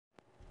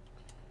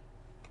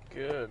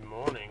Good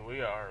morning.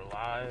 We are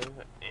live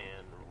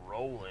and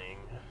rolling.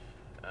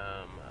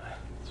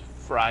 It's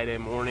Friday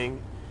morning.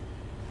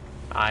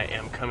 I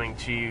am coming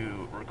to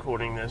you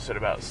recording this at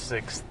about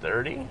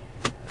 6:30,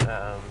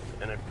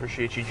 and I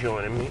appreciate you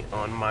joining me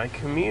on my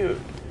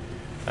commute.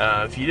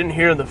 If you didn't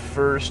hear the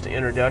first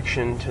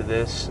introduction to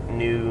this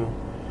new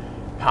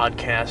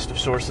podcast of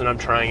sorts that I'm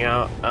trying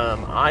out,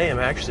 I am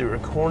actually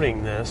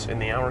recording this in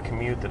the hour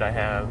commute that I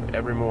have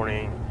every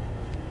morning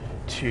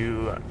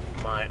to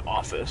my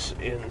office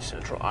in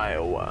Central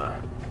Iowa.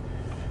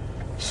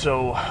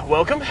 So,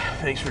 welcome.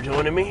 Thanks for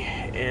joining me.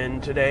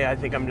 And today I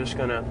think I'm just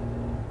going to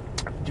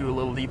do a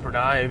little deeper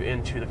dive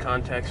into the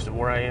context of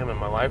where I am in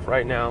my life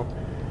right now,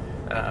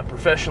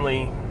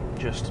 professionally,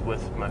 just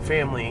with my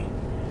family,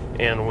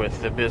 and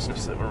with the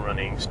business that we're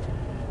running.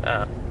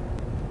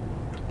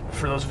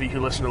 For those of you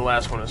who listened to the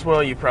last one as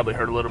well, you probably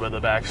heard a little bit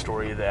of the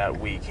backstory that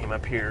we came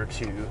up here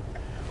to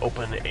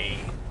open a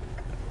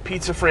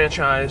pizza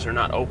franchise, or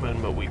not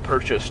open, but we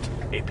purchased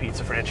a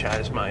pizza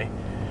franchise. My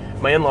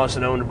in-laws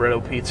had owned Bretto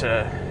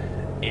Pizza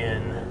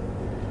in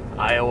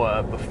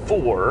Iowa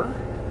before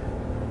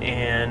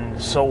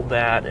and sold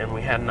that, and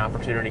we had an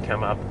opportunity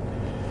come up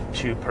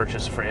to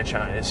purchase a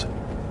franchise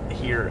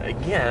here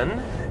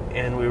again,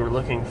 and we were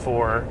looking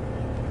for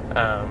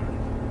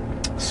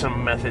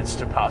some methods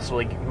to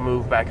possibly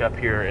move back up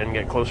here and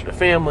get closer to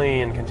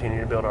family and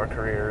continue to build our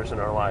careers and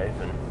our life.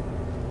 And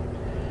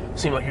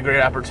seemed like a great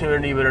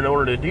opportunity, but in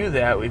order to do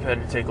that, we've had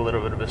to take a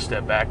little bit of a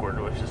step backward,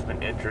 which has been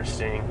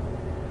interesting.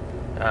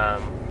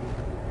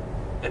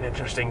 An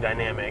interesting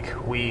dynamic.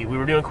 We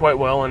were doing quite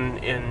well in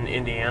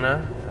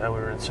Indiana. We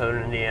were in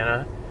southern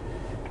Indiana,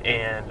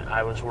 and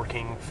I was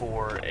working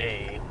for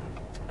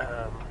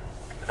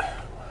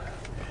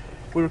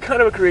we were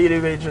kind of a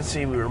creative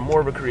agency. We were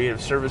more of a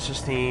creative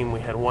services team. We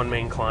had one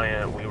main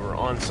client. We were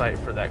on site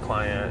for that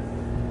client,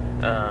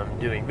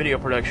 doing video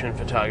production,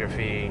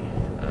 photography,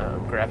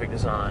 graphic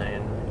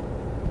design,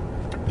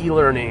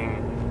 e-learning,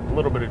 a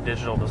little bit of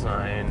digital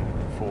design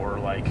for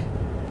like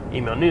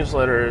email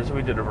newsletters.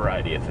 We did a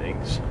variety of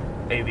things,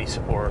 AV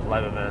support,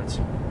 live events.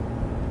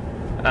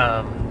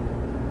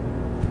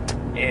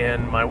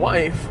 And my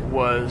wife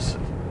was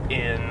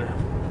in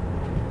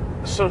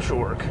social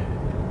work,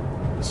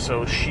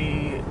 so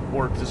she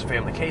worked as a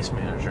family case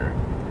manager.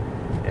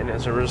 And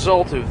as a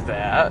result of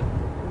that,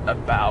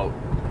 about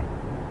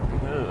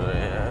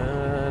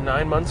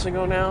 9 months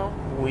ago now,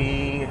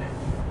 we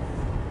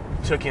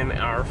took in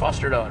our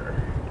foster daughter,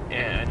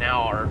 and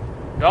now our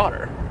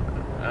daughter.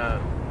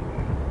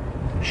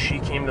 She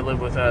came to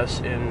live with us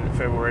in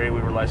February.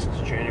 We were licensed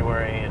in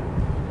January, and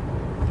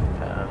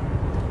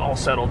all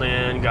settled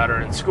in, got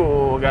her in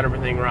school, got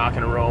everything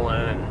rocking and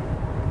rolling,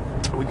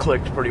 and we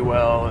clicked pretty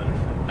well. And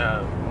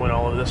when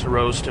all of this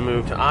arose to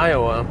move to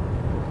Iowa,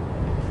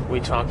 we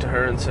talked to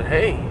her and said,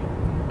 "Hey,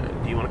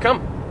 do you want to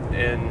come?"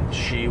 And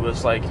she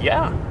was like,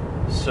 "Yeah."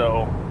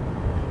 So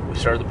we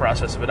started the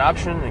process of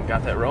adoption and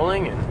got that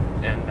rolling, and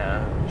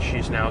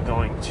she's now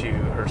going to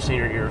her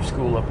senior year of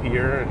school up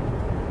here,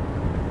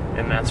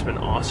 and that's been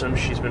awesome.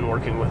 She's been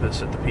working with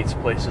us at the pizza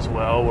place as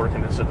well,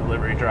 working as a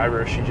delivery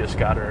driver. She just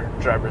got her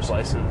driver's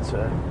license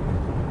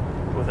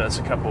with us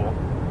a couple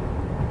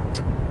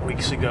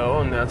weeks ago,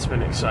 and that's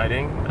been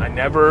exciting. I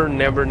never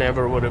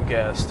would have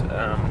guessed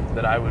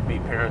that I would be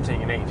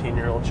parenting an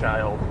 18-year-old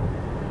child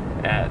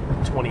at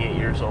 28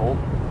 years old,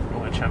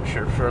 which I'm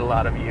sure for a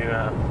lot of you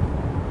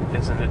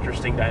is an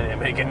interesting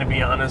dynamic, and to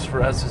be honest,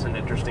 for us is an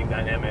interesting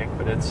dynamic,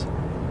 but it's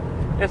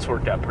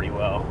worked out pretty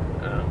well,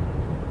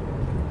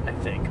 I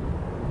think.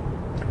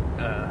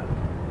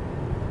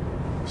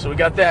 So we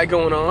got that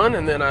going on,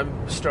 and then I've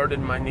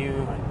started my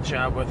new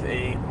job with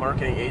a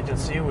marketing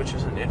agency, which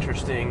is an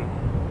interesting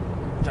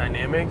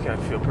dynamic. I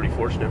feel pretty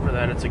fortunate for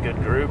that. It's a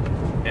good group.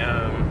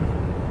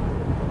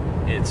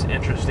 It's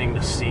interesting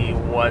to see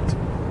what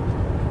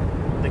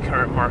the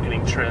current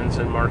marketing trends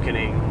and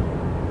marketing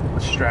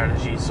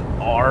strategies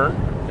are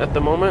at the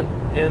moment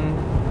in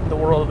the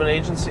world of an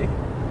agency.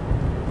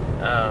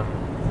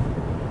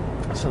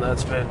 So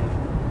that's been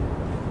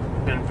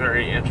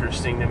very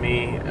interesting to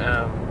me.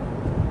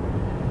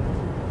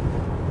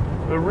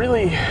 But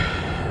really,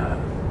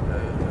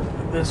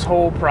 this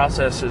whole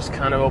process has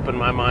kind of opened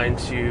my mind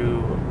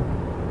to,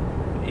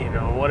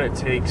 what it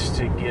takes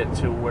to get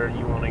to where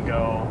you want to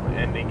go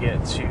and to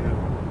get to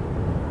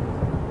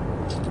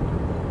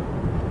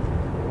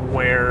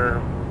where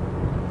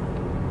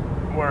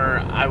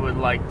I would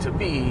like to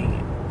be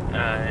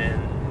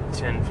in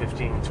 10,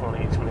 15,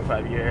 20,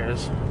 25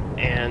 years.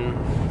 And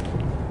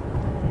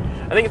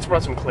I think it's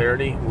brought some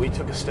clarity. We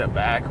took a step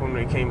back when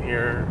we came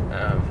here.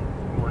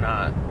 We're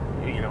not,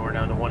 we're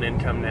down to one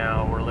income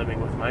now. We're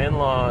living with my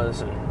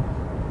in-laws, and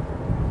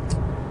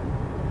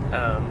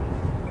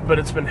but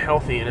it's been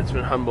healthy and it's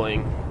been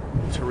humbling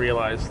to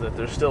realize that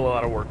there's still a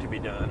lot of work to be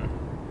done,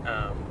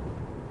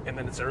 and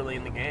that it's early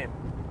in the game.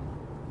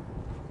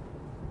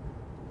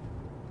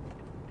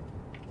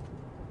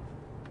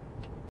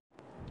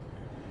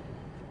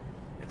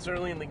 It's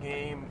early in the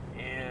game,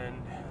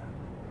 and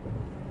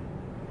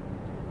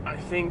I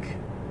think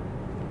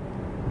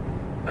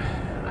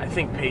I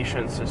think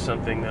patience is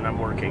something that I'm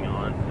working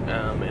on.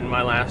 In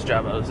my last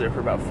job, I was there for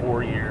about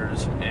 4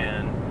 years,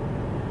 and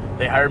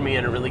they hired me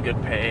in a really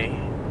good pay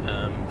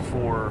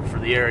for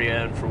the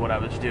area and for what I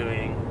was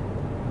doing.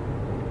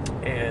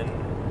 And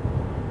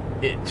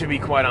to be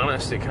quite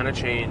honest, it kind of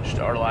changed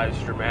our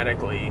lives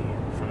dramatically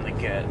from the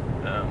get.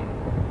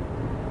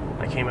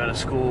 I came out of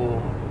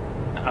school,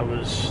 I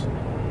was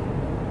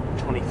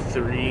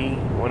 23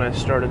 when I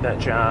started that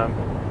job,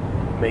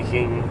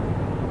 making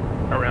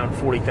around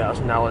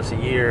 $40,000 a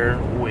year,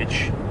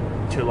 which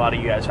to a lot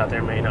of you guys out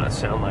there may not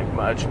sound like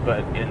much,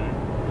 but in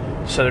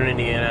Southern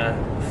Indiana,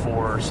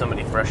 for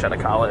somebody fresh out of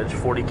college,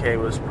 $40K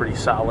was pretty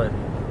solid,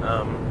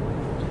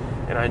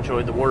 and I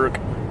enjoyed the work.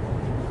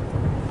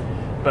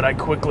 But I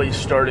quickly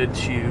started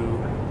to,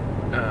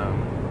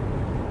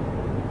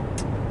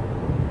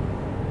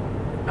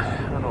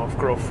 I don't know if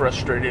grow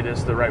frustrated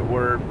is the right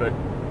word, but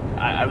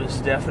I was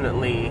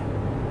definitely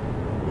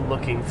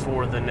looking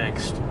for the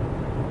next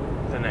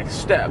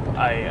step.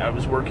 I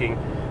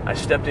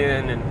stepped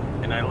in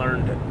and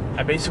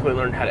I basically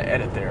learned how to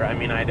edit there. I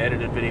mean, I'd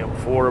edited video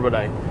before, but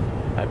I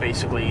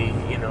basically,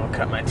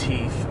 cut my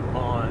teeth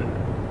on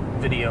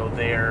video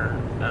there,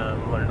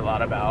 learned a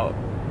lot about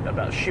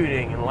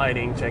shooting and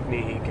lighting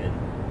technique, and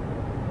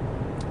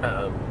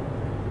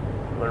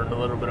learned a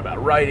little bit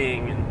about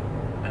writing and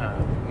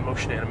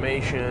motion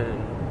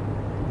animation.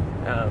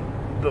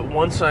 But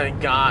once I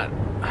got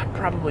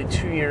probably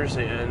 2 years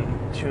in,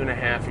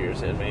 2.5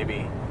 years in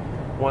maybe,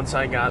 once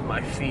I got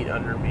my feet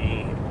under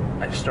me,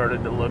 I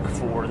started to look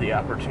for the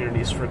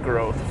opportunities for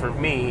growth for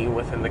me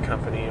within the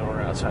company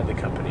or outside the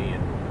company.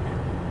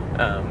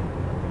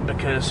 And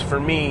because for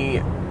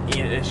me,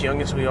 as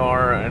young as we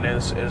are and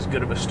as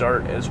good of a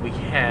start as we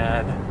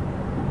had,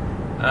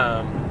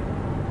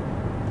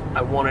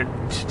 I wanted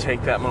to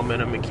take that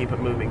momentum and keep it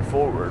moving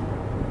forward.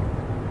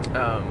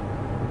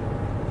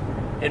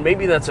 And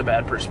maybe that's a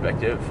bad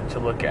perspective to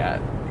look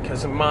at,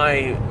 because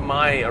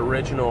my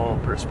original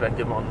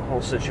perspective on the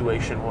whole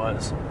situation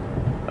was,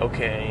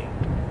 okay,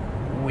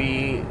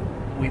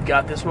 we've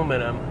got this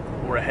momentum,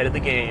 we're ahead of the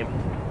game,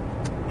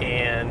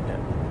 and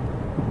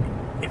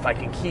if I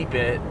can keep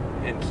it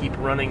and keep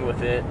running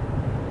with it,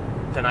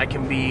 then I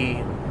can be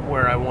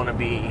where I want to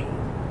be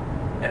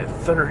at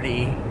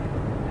 30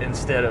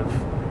 instead of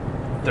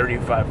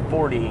 35,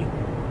 40,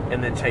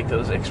 and then take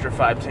those extra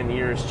 5-10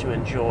 years to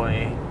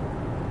enjoy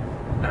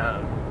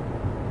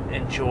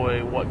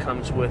what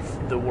comes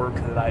with the work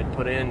that I'd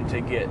put in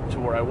to get to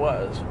where I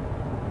was.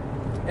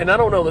 And I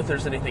don't know that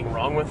there's anything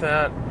wrong with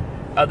that,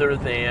 other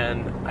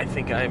than I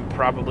think I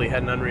probably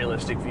had an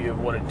unrealistic view of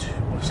what it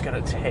was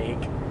going to take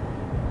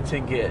to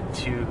get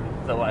to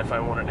the life I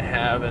wanted to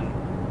have, and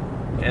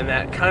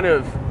that kind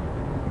of,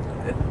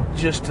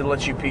 just to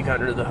let you peek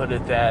under the hood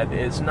at that,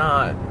 is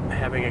not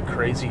having a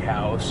crazy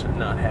house,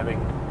 not having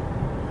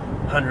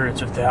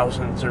hundreds of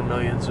thousands or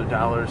millions of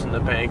dollars in the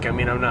bank. I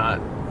mean, I'm not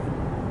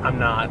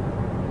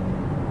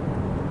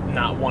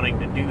wanting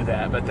to do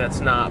that, but that's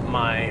not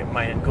my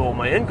end goal.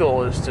 My end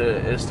goal is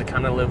to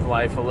kind of live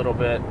life a little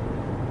bit,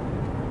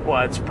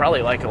 well, it's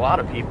probably like a lot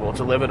of people,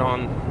 to live it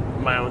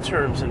on my own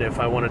terms. And if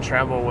I want to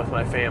travel with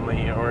my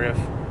family, or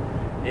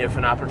if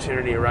an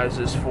opportunity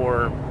arises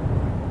for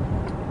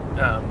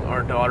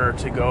our daughter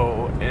to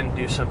go and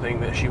do something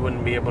that she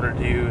wouldn't be able to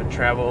do,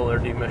 travel or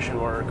do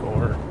mission work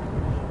or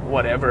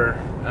whatever,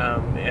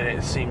 and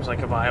it seems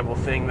like a viable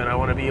thing, then I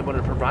want to be able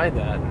to provide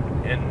that.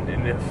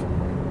 And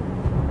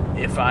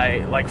if I,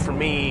 like for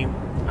me,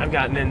 I've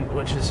gotten in,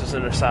 which this is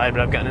an aside,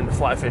 but I've gotten into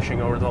fly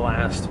fishing over the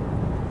last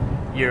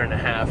 1.5 years,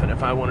 and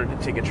if I wanted to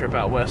take a trip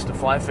out west to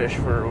fly fish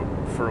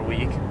for a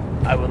week,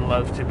 I would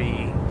love to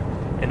be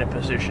in a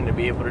position to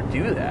be able to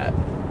do that.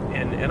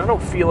 And I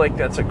don't feel like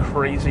that's a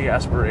crazy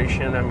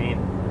aspiration. I mean,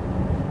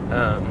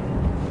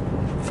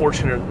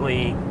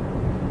 fortunately,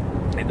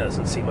 it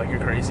doesn't seem like a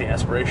crazy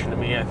aspiration to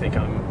me. I think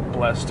I'm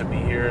blessed to be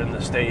here in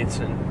the States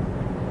and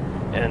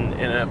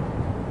in a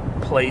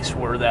place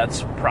where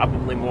that's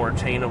probably more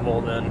attainable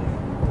than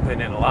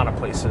in a lot of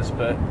places.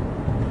 But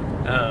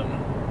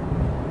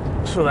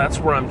so that's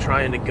where I'm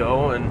trying to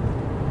go, and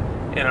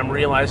I'm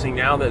realizing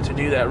now that to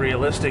do that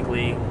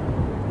realistically,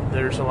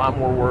 there's a lot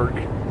more work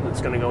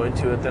that's going to go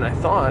into it than I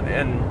thought,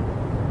 and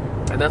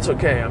that's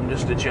okay. I'm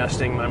just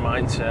adjusting my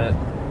mindset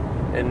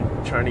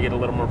and trying to get a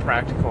little more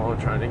practical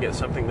and trying to get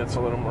something that's a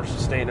little more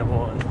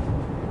sustainable, and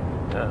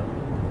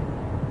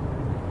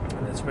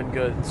it's been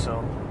good.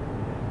 So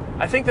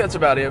I think that's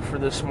about it for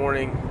this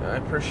morning. I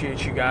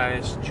appreciate you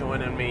guys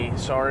joining me.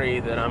 Sorry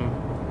that I'm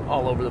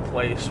all over the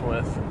place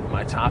with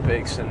my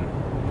topics,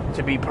 and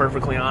to be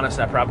perfectly honest,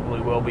 I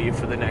probably will be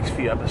for the next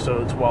few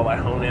episodes while I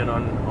hone in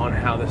on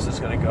how this is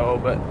going to go.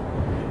 But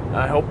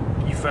I hope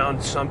you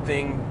found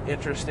something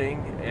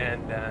interesting,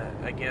 and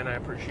again, I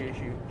appreciate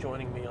you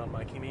joining me on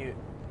my commute.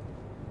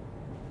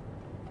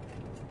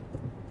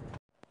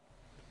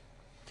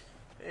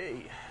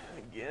 Hey,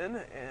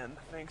 again, and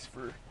thanks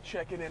for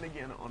checking in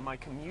again on my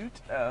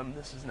commute.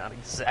 This is not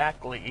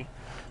exactly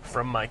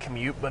from my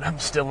commute, but I'm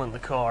still in the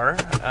car,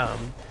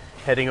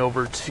 heading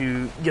over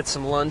to get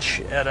some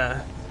lunch at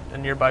a a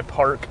nearby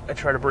park. I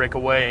try to break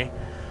away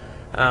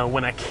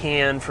when I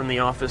can from the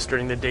office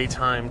during the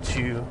daytime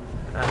to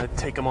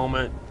take a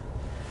moment,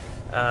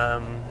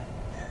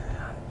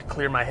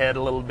 clear my head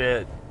a little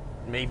bit,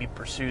 maybe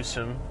pursue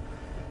some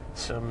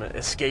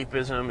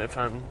escapism if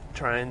I'm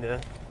trying to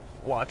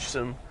watch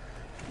some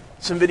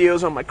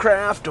videos on my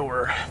craft,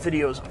 or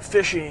videos on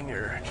fishing,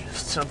 or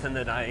just something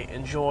that I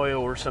enjoy,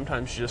 or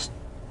sometimes just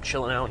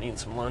chilling out and eating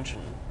some lunch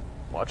and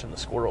watching the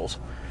squirrels.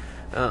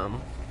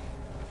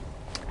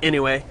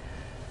 Anyway,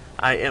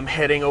 I am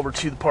heading over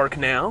to the park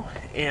now,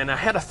 and I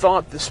had a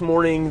thought this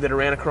morning that I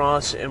ran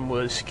across and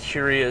was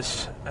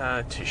curious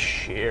to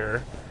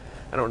share.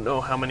 I don't know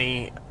how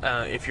many,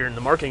 if you're in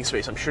the marketing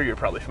space, I'm sure you're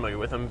probably familiar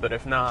with them, but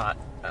if not,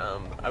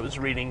 I was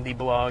reading the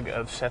blog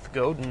of Seth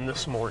Godin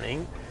this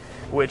morning,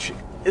 which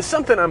is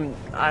something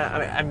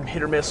I'm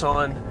hit or miss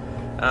on.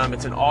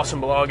 It's an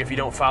awesome blog. If you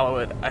don't follow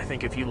it, I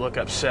think if you look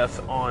up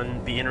Seth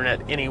on the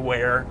internet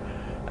anywhere,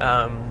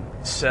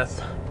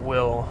 Seth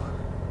will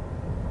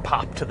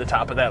pop to the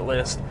top of that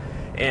list.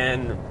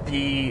 And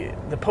the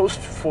post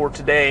for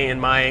today, in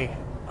my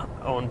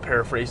own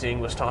paraphrasing,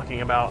 was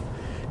talking about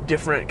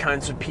different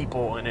kinds of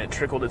people, and it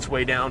trickled its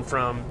way down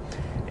from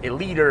a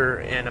leader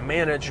and a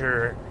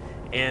manager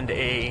and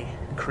a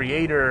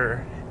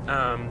creator.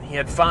 He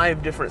had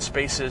 5 different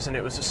spaces, and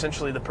it was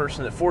essentially the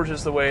person that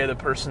forges the way, the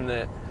person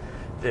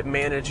that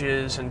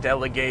manages and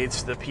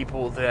delegates, the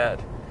people that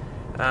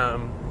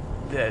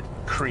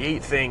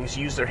create things,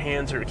 use their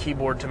hands or a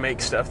keyboard to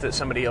make stuff that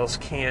somebody else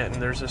can't,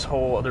 and there's this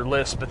whole other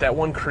list. But that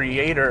one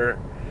creator,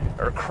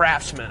 or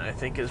craftsman, I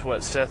think is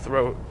what Seth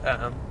wrote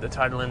the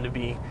title in to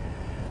be,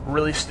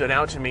 really stood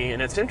out to me.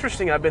 And it's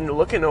interesting, I've been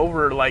looking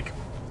over, like,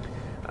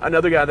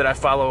 another guy that I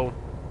follow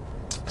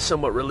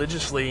somewhat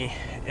religiously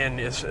and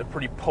is a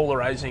pretty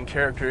polarizing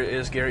character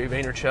is Gary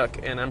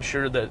Vaynerchuk, and I'm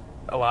sure that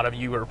a lot of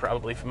you are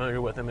probably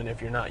familiar with him, and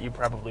if you're not, you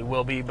probably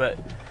will be. But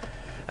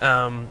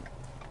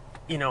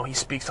he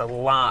speaks a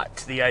lot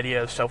to the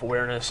idea of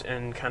self-awareness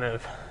and kind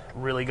of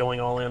really going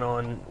all in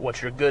on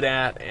what you're good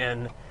at,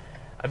 and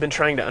I've been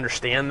trying to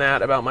understand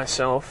that about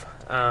myself,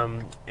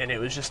 and it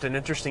was just an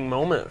interesting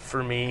moment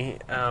for me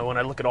when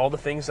I look at all the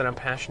things that I'm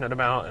passionate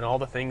about and all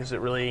the things that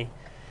really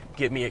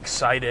get me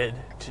excited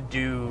to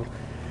do.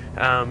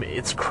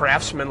 It's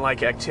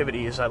craftsman-like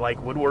activities. I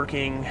like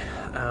woodworking.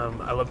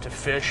 I love to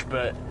fish,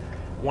 but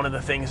one of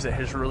the things that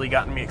has really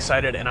gotten me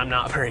excited, and I'm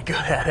not very good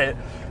at it,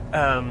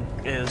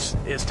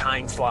 is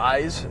tying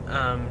flies,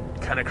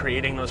 kind of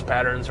creating those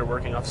patterns or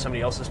working off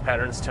somebody else's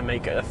patterns to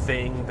make a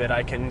thing that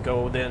I can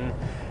go then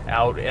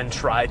out and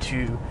try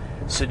to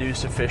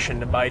seduce a fish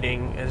into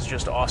biting is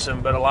just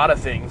awesome. But a lot of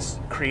things,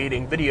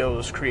 creating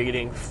videos,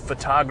 creating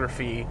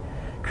photography,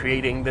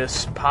 creating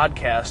this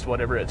podcast,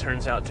 whatever it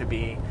turns out to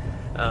be,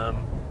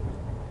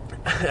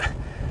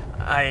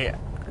 I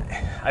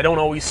don't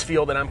always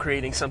feel that I'm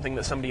creating something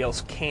that somebody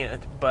else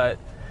can't, but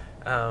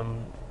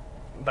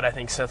I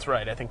think Seth's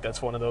right. I think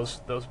that's one of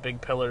those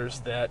big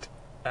pillars that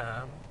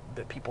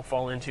people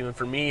fall into. And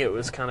for me, it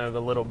was kind of a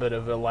little bit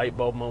of a light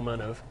bulb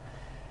moment of,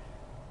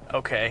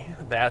 okay,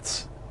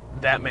 that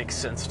makes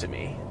sense to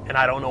me. And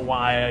I don't know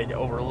why I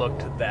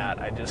overlooked that.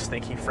 I just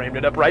think he framed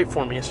it up right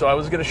for me. So I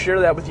was going to share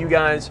that with you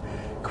guys.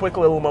 Quick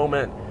little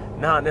moment,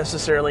 not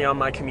necessarily on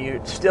my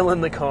commute, still in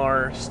the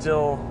car,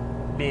 still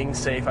being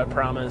safe, I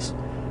promise.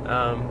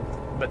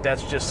 But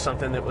that's just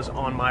something that was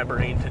on my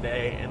brain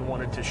today and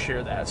wanted to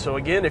share that. So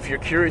again, if you're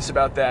curious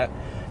about that,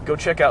 go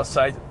check out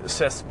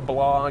Seth's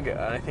blog.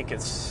 I think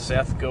it's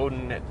Seth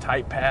Godin at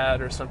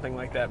TypePad or something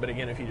like that. But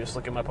again, if you just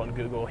look him up on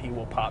Google, he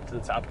will pop to the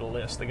top of the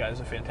list. The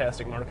guy's a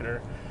fantastic marketer.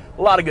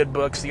 A lot of good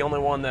books. The only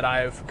one that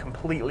I've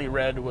completely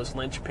read was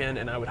Lynchpin,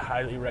 and I would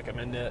highly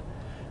recommend it.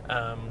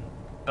 And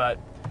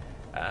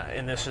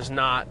this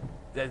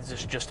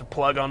is just a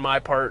plug on my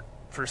part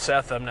for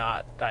Seth. I'm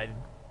not.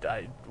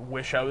 I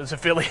wish I was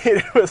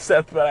affiliated with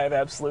Seth, but I'm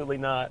absolutely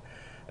not.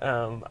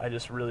 I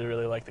just really,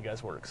 really like the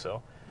guy's work.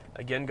 So,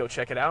 again, go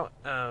check it out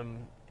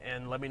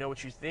and let me know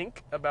what you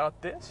think about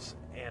this,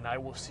 and I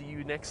will see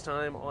you next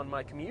time on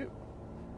my commute.